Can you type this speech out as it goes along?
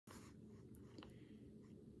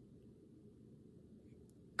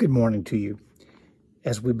Good morning to you.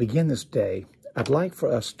 As we begin this day, I'd like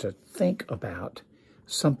for us to think about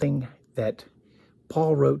something that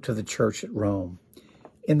Paul wrote to the church at Rome.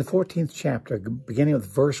 In the 14th chapter, beginning with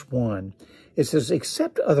verse 1, it says,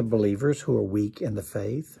 "Accept other believers who are weak in the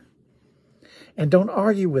faith, and don't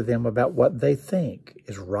argue with them about what they think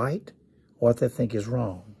is right or what they think is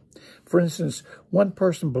wrong. For instance, one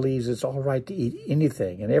person believes it's all right to eat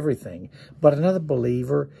anything and everything, but another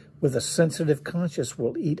believer with a sensitive conscience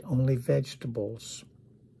will eat only vegetables.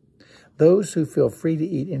 Those who feel free to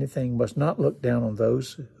eat anything must not look down on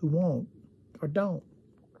those who won't or don't.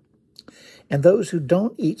 And those who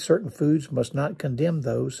don't eat certain foods must not condemn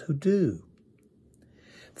those who do.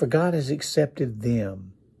 For God has accepted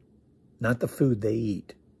them, not the food they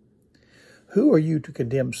eat. Who are you to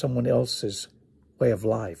condemn someone else's way of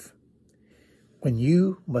life when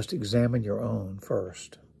you must examine your own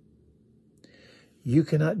first? You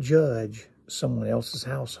cannot judge someone else's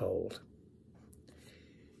household."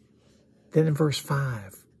 Then in verse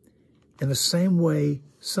 5, "In the same way,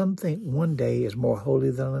 some think one day is more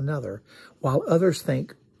holy than another, while others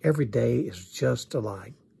think every day is just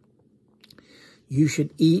alike. You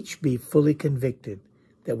should each be fully convicted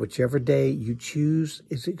that whichever day you choose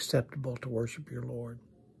is acceptable to worship your Lord.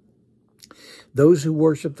 Those who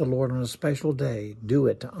worship the Lord on a special day do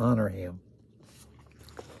it to honor him."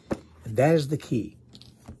 And that is the key,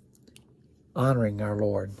 honoring our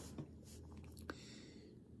Lord.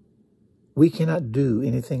 We cannot do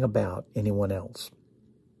anything about anyone else.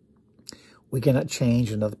 We cannot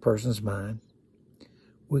change another person's mind.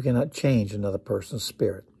 We cannot change another person's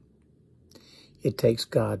spirit. It takes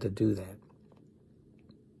God to do that.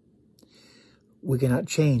 We cannot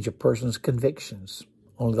change a person's convictions.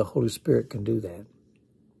 Only the Holy Spirit can do that.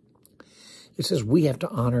 It says we have to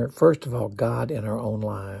honor, first of all, God in our own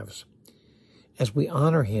lives. As we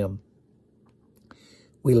honor him,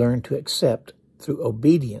 we learn to accept through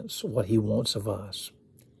obedience what he wants of us.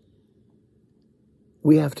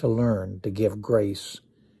 We have to learn to give grace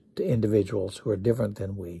to individuals who are different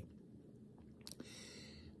than we,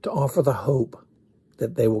 to offer the hope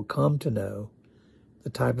that they will come to know the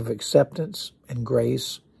type of acceptance and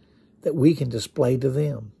grace that we can display to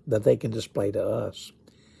them, that they can display to us,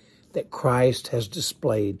 that Christ has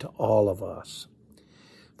displayed to all of us.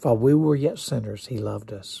 While we were yet sinners, he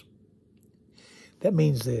loved us. That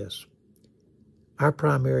means this: our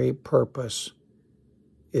primary purpose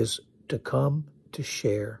is to come to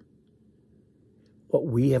share what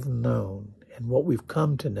we have known and what we've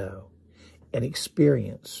come to know and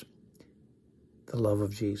experience the love of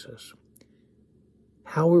Jesus.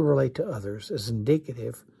 How we relate to others is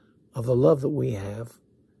indicative of the love that we have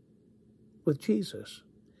with Jesus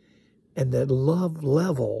and the love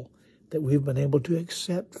level that we've been able to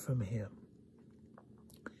accept from him.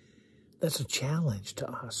 That's a challenge to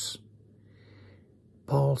us.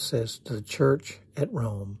 Paul says to the church at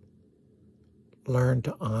Rome, learn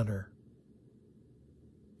to honor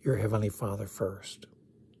your Heavenly Father first.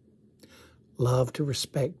 Love to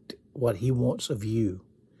respect what he wants of you,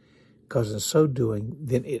 because in so doing,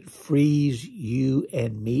 then it frees you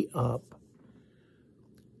and me up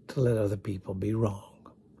to let other people be wrong.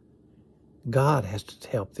 God has to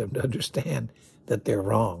help them to understand that they're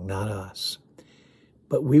wrong, not us.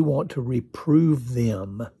 But we want to reprove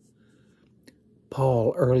them.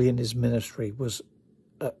 Paul, early in his ministry, was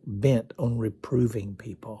bent on reproving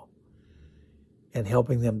people and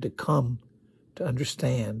helping them to come to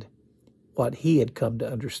understand what he had come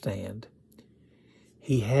to understand.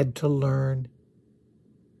 He had to learn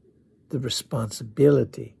the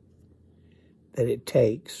responsibility that it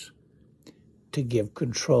takes to give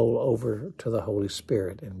control over to the Holy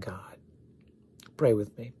Spirit and God. Pray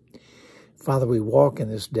with me. Father, we walk in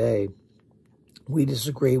this day. We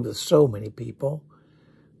disagree with so many people.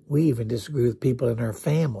 We even disagree with people in our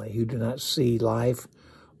family who do not see life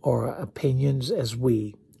or opinions as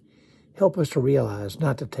we. Help us to realize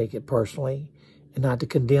not to take it personally and not to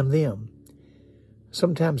condemn them.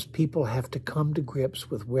 Sometimes people have to come to grips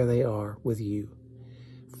with where they are with you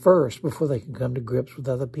first before they can come to grips with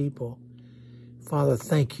other people. Father,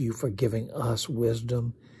 thank you for giving us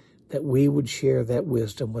wisdom, that we would share that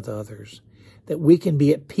wisdom with others, that we can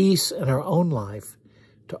be at peace in our own life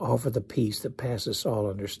to offer the peace that passes all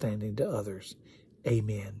understanding to others.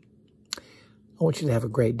 Amen. I want you to have a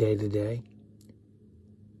great day today.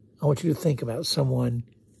 I want you to think about someone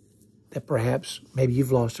that perhaps maybe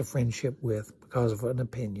you've lost a friendship with because of an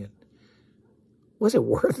opinion. Was it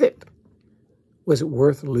worth it? Was it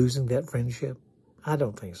worth losing that friendship? I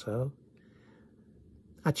don't think so.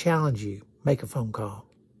 I challenge you, make a phone call.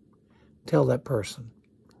 Tell that person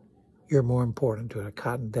you're more important to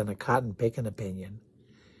than a cotton picking opinion.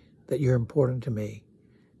 that you're important to me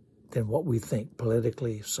than what we think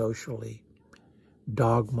politically, socially,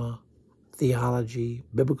 dogma, theology,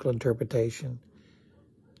 biblical interpretation.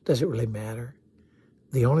 Does it really matter?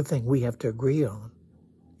 The only thing we have to agree on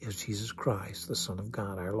is Jesus Christ, the Son of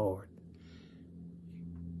God, our Lord.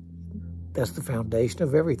 That's the foundation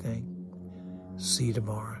of everything. See you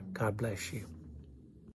tomorrow. God bless you.